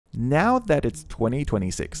Now that it's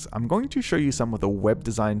 2026, I'm going to show you some of the web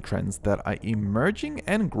design trends that are emerging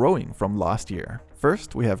and growing from last year.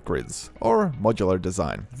 First, we have grids, or modular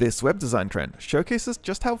design. This web design trend showcases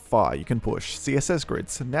just how far you can push CSS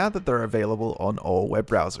grids now that they're available on all web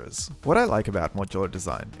browsers. What I like about modular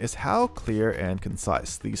design is how clear and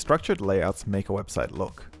concise these structured layouts make a website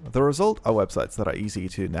look. The result are websites that are easy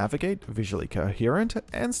to navigate, visually coherent,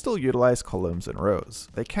 and still utilize columns and rows.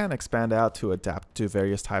 They can expand out to adapt to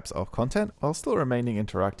various types of content while still remaining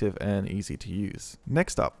interactive and easy to use.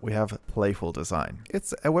 Next up, we have playful design.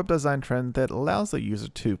 It's a web design trend that allows the user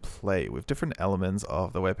to play with different elements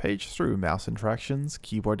of the web page through mouse interactions,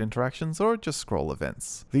 keyboard interactions, or just scroll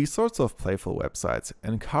events. These sorts of playful websites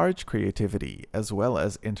encourage creativity as well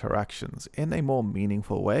as interactions in a more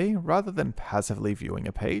meaningful way rather than passively viewing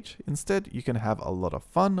a page. Instead, you can have a lot of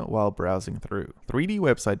fun while browsing through. 3D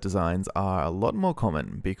website designs are a lot more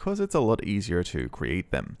common because it's a lot easier to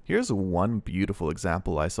create them. Here's one beautiful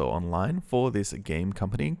example I saw online for this game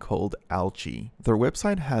company called Alchie. Their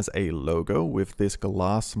website has a logo with this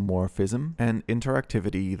glass morphism and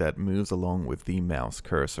interactivity that moves along with the mouse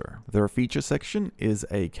cursor. Their feature section is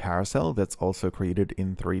a carousel that's also created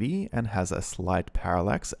in 3D and has a slight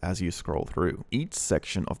parallax as you scroll through. Each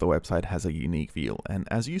section of the website has a unique feel, and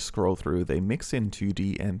as you scroll through, they mix in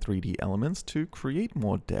 2D and 3D elements to create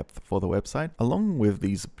more depth for the website, along with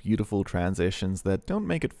these beautiful transitions that don't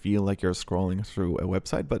make it feel like you're scrolling through a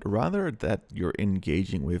website, but rather that you're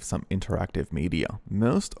engaging with some interactive media.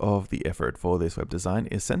 Most of the effort for this web design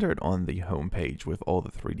is centered on the home page with all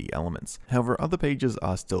the 3D elements. However, other pages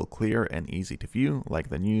are still clear and easy to view, like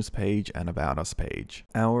the news page and about us page.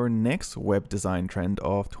 Our next web design trend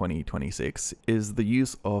of 2026 is the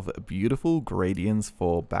use of beautiful gradients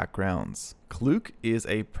for backgrounds. Klook is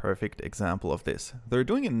a perfect example of this. They're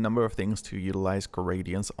doing a number of things to utilize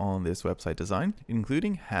gradients on this website design,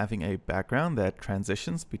 including having a background that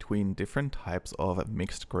transitions between different types of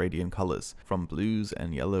mixed gradient colors, from blues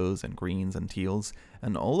and yellows and greens and teals,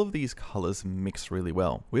 and all of these colors mix really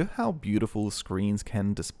well. With how beautiful screens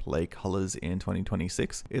can display colors in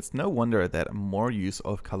 2026, it's no wonder that more use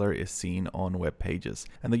of color is seen on web pages,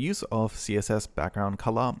 and the use of CSS background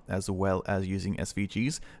color as well as using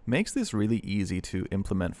SVGs makes this really easy to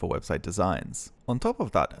implement for website designs. On top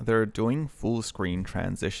of that, they're doing full screen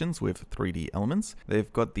transitions with 3D elements.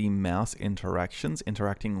 They've got the mouse interactions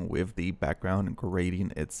interacting with the background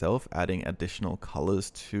gradient itself, adding additional colors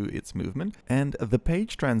to its movement. And the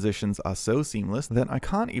page transitions are so seamless that I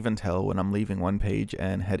can't even tell when I'm leaving one page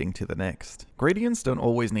and heading to the next. Gradients don't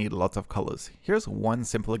always need lots of colors. Here's one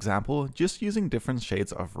simple example, just using different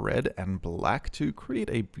shades of red and black to create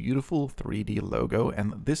a beautiful 3D logo,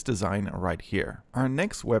 and this design right here. Our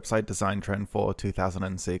next website design trend for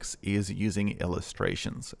 2006 is using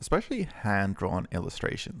illustrations, especially hand-drawn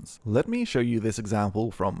illustrations. Let me show you this example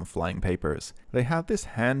from Flying Papers. They have this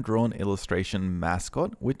hand-drawn illustration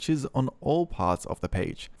mascot, which is on all parts of the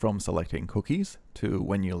page, from selecting cookies to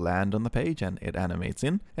when you land on the page and it animates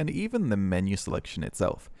in, and even the menu selection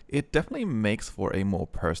itself. It definitely makes for a more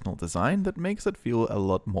personal design that makes it feel a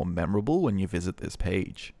lot more memorable when you visit this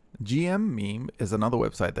page. GM Meme is another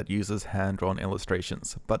website that uses hand-drawn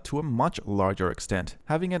illustrations, but to a much larger extent,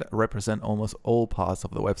 having it represent almost all parts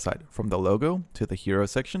of the website, from the logo to the hero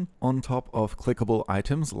section, on top of clickable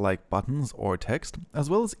items like buttons or text, as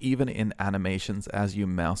well as even in animations as you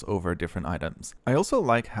mouse over different items. I also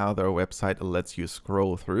like how their website lets you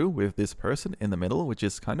scroll through with this person in the middle, which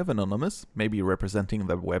is kind of anonymous, maybe representing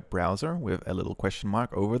the web browser with a little question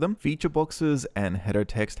mark over them. Feature boxes and header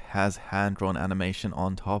text has hand-drawn animation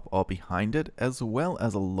on top or behind it, as well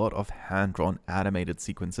as a lot of hand-drawn animated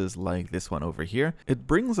sequences like this one over here. It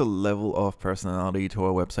brings a level of personality to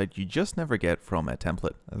a website you just never get from a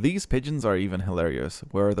template. These pigeons are even hilarious,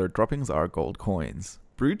 where their droppings are gold coins.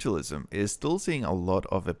 Brutalism is still seeing a lot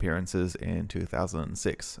of appearances in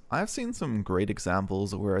 2006. I've seen some great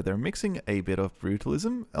examples where they're mixing a bit of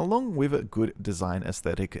brutalism along with a good design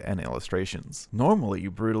aesthetic and illustrations. Normally,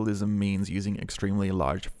 brutalism means using extremely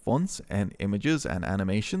large fonts and images and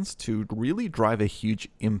animations to really drive a huge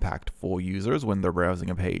impact for users when they're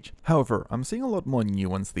browsing a page. However, I'm seeing a lot more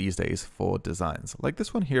nuance these days for designs, like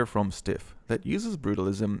this one here from Stiff, that uses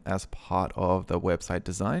brutalism as part of the website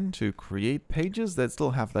design to create pages that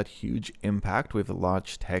still have that huge impact with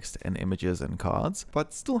large text and images and cards,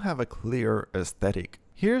 but still have a clear aesthetic.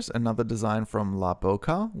 Here's another design from La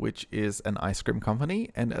Boca, which is an ice cream company,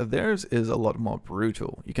 and theirs is a lot more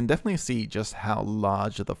brutal. You can definitely see just how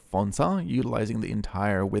large the fonts are, utilizing the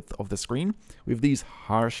entire width of the screen with these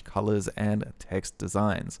harsh colors and text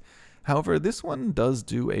designs. However, this one does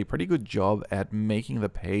do a pretty good job at making the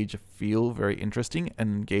page feel very interesting and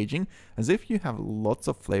engaging, as if you have lots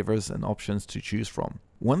of flavors and options to choose from.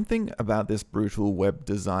 One thing about this brutal web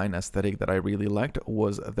design aesthetic that I really liked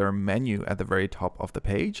was their menu at the very top of the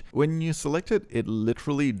page. When you select it, it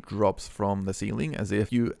literally drops from the ceiling as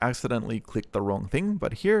if you accidentally clicked the wrong thing,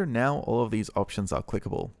 but here now all of these options are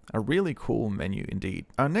clickable. A really cool menu indeed.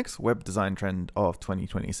 Our next web design trend of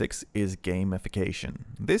 2026 is gamification.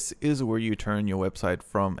 This is where you turn your website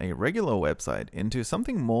from a regular website into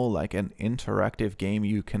something more like an interactive game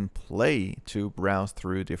you can play to browse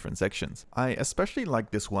through different sections. I especially like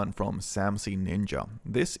this one from Samsy Ninja.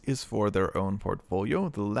 This is for their own portfolio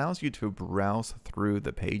that allows you to browse through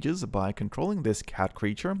the pages by controlling this cat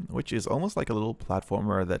creature, which is almost like a little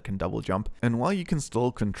platformer that can double jump. And while you can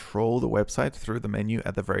still control the website through the menu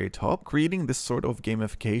at the very top, creating this sort of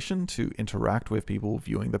gamification to interact with people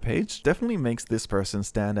viewing the page definitely makes this person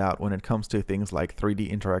stand out when it comes to things like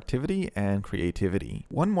 3D interactivity and creativity.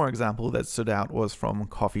 One more example that stood out was from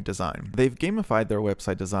Coffee Design. They've gamified their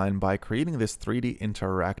website design by creating this 3D interactive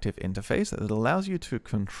interface that allows you to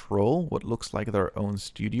control what looks like their own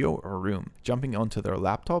studio or room, jumping onto their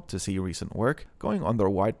laptop to see recent work, going on their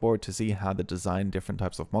whiteboard to see how they design different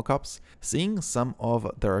types of mockups, seeing some of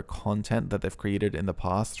their content that they've created in the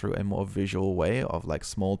past through a more visual way of like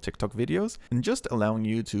small TikTok videos, and just allowing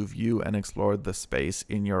you to view and explore the space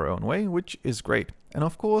in your own way, which is great. And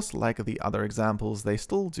of course, like the other examples, they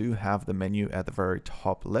still do have the menu at the very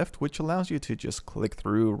top left, which allows you to just click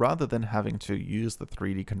through rather than having to use the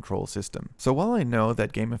 3D control system. So while I know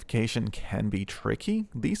that gamification can be tricky,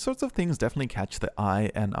 these sorts of things definitely catch the eye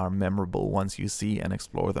and are memorable once you see and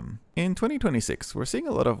explore them. In 2026, we're seeing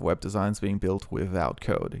a lot of web designs being built without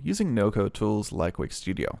code, using no-code tools like Wix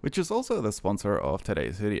Studio, which is also the sponsor of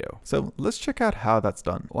today's video. So let's check out how that's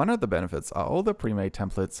done. One of the benefits are all the pre-made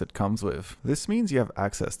templates it comes with. This means you have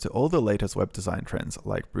access to all the latest web design trends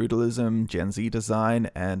like Brutalism, Gen Z design,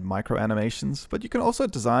 and micro animations, but you can also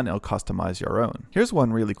design or customize your own. Here's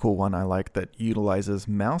one really cool one I like that utilizes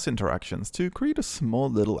mouse interactions to create a small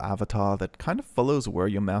little avatar that kind of follows where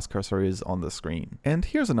your mouse cursor is on the screen. And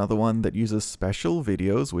here's another one that uses special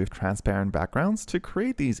videos with transparent backgrounds to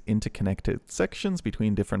create these interconnected sections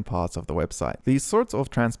between different parts of the website. These sorts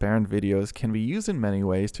of transparent videos can be used in many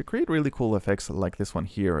ways to create really cool effects like this one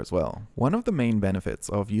here as well. One of the main benefits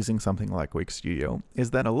of using something like Wix Studio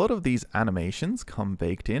is that a lot of these animations come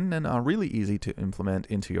baked in and are really easy to implement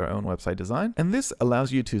into your own website design, and this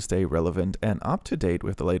allows you to stay relevant and up to date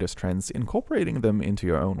with the latest trends, incorporating them into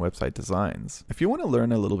your own website designs. If you want to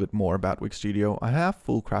learn a little bit more about Wix Studio, I have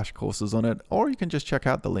full crash courses on it, or you can just check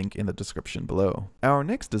out the link in the description below. Our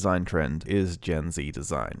next design trend is Gen Z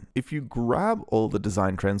design. If you grab all the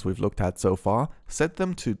design trends we've looked at so far, set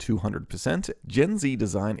them to 200%, Gen Z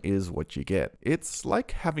design is what you get. It's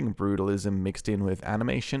like having brutalism mixed in with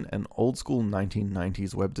animation and old school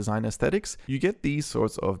 1990s web design aesthetics. You get these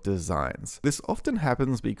sorts of designs. This often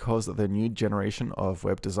happens because the new generation of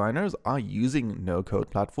web designers are using no-code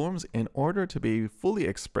platforms in order to be fully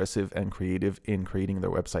expressive and creative in creating their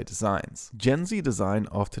website designs. Gen Z design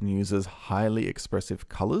often uses highly expressive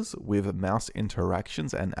colors with mouse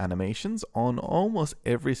interactions and animations on almost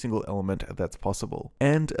every single element that's possible.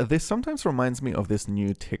 And this sometimes reminds me of this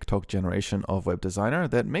new TikTok generation of web designer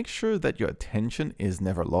that makes sure that your attention is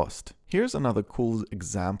never lost. Here's another cool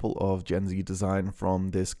example of Gen Z design from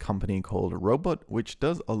this company called Robot, which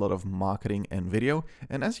does a lot of marketing and video.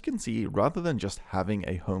 And as you can see, rather than just having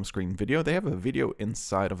a home screen video, they have a video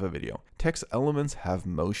inside of a video. Text elements have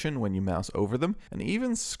motion when you mouse over them, and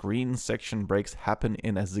even screen section breaks happen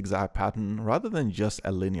in a zigzag pattern rather than just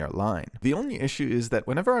a linear line. The only issue is that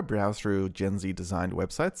whenever I browse through Gen Z designed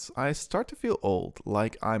websites, I start to feel old,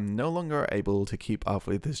 like I'm no longer able to keep up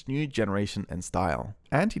with this new generation and style.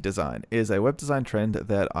 Anti-design is a web design trend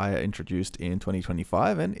that I introduced in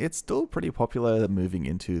 2025, and it's still pretty popular moving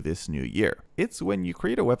into this new year. It's when you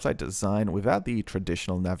create a website design without the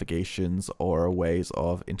traditional navigations or ways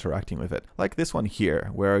of interacting with it, like this one here,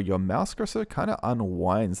 where your mouse cursor kind of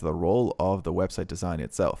unwinds the role of the website design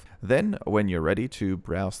itself. Then, when you're ready to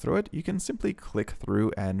browse through it, you can simply click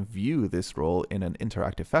through and view this role in an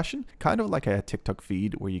interactive fashion, kind of like a TikTok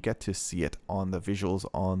feed where you get to see it on the visuals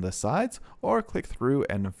on the sides, or click through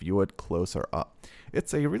and view it closer up.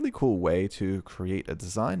 It's a really cool way to create a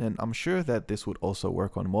design, and I'm sure that this would also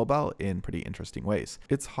work on mobile in pretty interesting ways.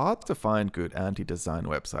 It's hard to find good anti-design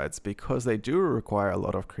websites because they do require a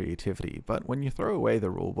lot of creativity, but when you throw away the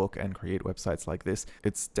rulebook and create websites like this,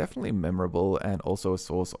 it's definitely memorable and also a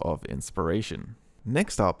source of inspiration.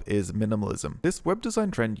 Next up is minimalism. This web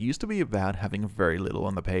design trend used to be about having very little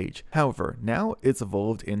on the page. However, now it's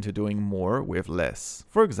evolved into doing more with less.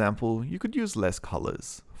 For example, you could use less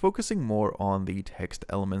colors, focusing more on the text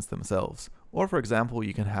elements themselves. Or for example,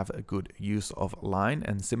 you can have a good use of line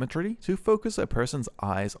and symmetry to focus a person's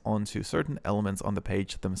eyes onto certain elements on the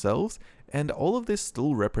page themselves. And all of this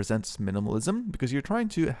still represents minimalism because you're trying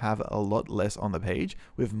to have a lot less on the page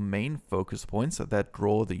with main focus points that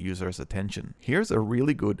draw the user's attention. Here's a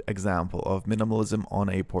really good example of minimalism on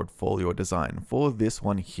a portfolio design for this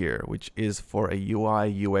one here, which is for a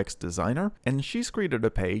UI UX designer. And she's created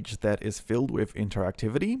a page that is filled with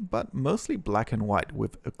interactivity, but mostly black and white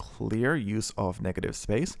with a clear use of negative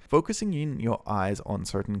space, focusing in your eyes on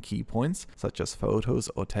certain key points such as photos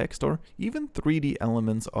or text, or even 3D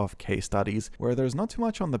elements of case studies where there's not too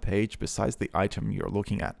much on the page besides the item you're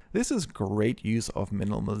looking at. This is great use of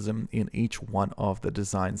minimalism in each one of the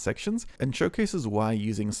design sections and showcases why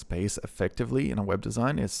using space effectively in a web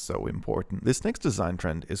design is so important. This next design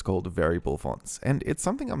trend is called variable fonts, and it's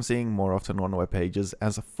something I'm seeing more often on web pages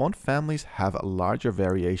as font families have larger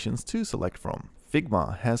variations to select from.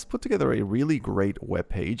 Figma has put together a really great web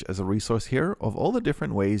page as a resource here of all the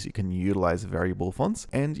different ways you can utilize variable fonts,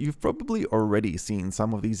 and you've probably already seen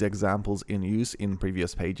some of these examples in use in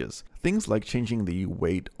previous pages. Things like changing the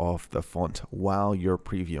weight of the font while you're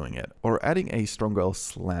previewing it, or adding a stronger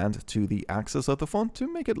slant to the axis of the font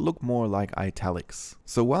to make it look more like italics.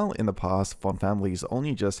 So while in the past font families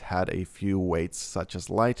only just had a few weights such as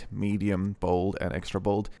light, medium, bold, and extra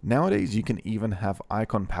bold, nowadays you can even have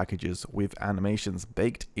icon packages with animation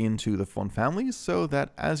baked into the font families so that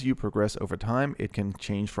as you progress over time, it can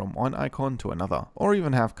change from one icon to another, or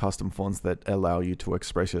even have custom fonts that allow you to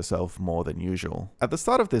express yourself more than usual. At the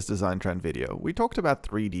start of this design trend video, we talked about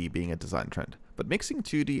 3D being a design trend, but mixing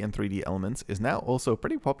 2D and 3D elements is now also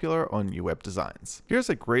pretty popular on new web designs. Here's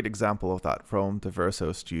a great example of that from Wix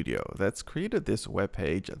Studio that's created this web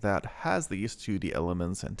page that has these 2D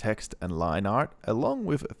elements and text and line art along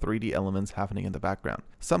with 3D elements happening in the background.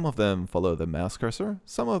 Some of them follow the mouse cursor,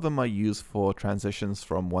 some of them are used for transitions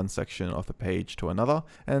from one section of the page to another,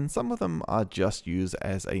 and some of them are just used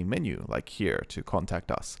as a menu, like here to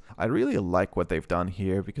contact us. I really like what they've done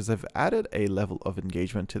here because they've added a level of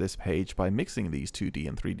engagement to this page by mixing these 2D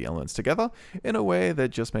and 3D elements together in a way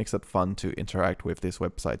that just makes it fun to interact with this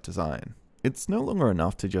website design. It's no longer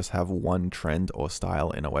enough to just have one trend or style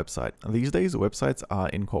in a website. These days, websites are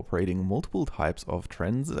incorporating multiple types of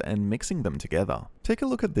trends and mixing them together. Take a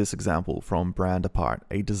look at this example from Brand Apart,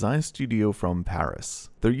 a design studio from Paris.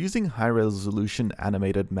 They're using high-resolution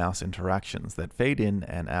animated mouse interactions that fade in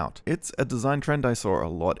and out. It's a design trend I saw a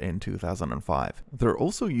lot in 2005. They're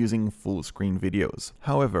also using full-screen videos.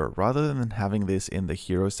 However, rather than having this in the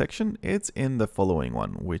hero section, it's in the following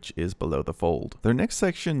one, which is below the fold. Their next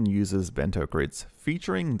section uses bento grids,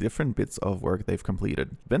 featuring different bits of work they've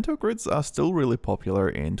completed. Bento grids are still really popular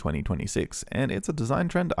in 2026, and it's a design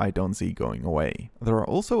trend I don't see going away. There are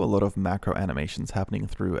also a lot of macro animations happening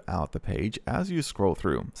throughout the page as you scroll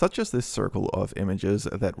through, such as this circle of images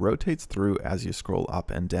that rotates through as you scroll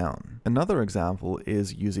up and down. Another example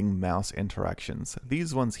is using mouse interactions.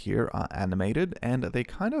 These ones here are animated, and they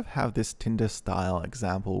kind of have this Tinder style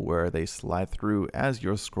example where they slide through as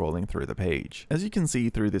you're scrolling through the page. As you can see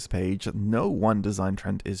through this page, no one design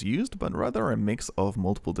trend is used, but rather a mix of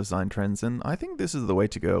multiple design trends, and I think this is the way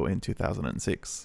to go in 2006.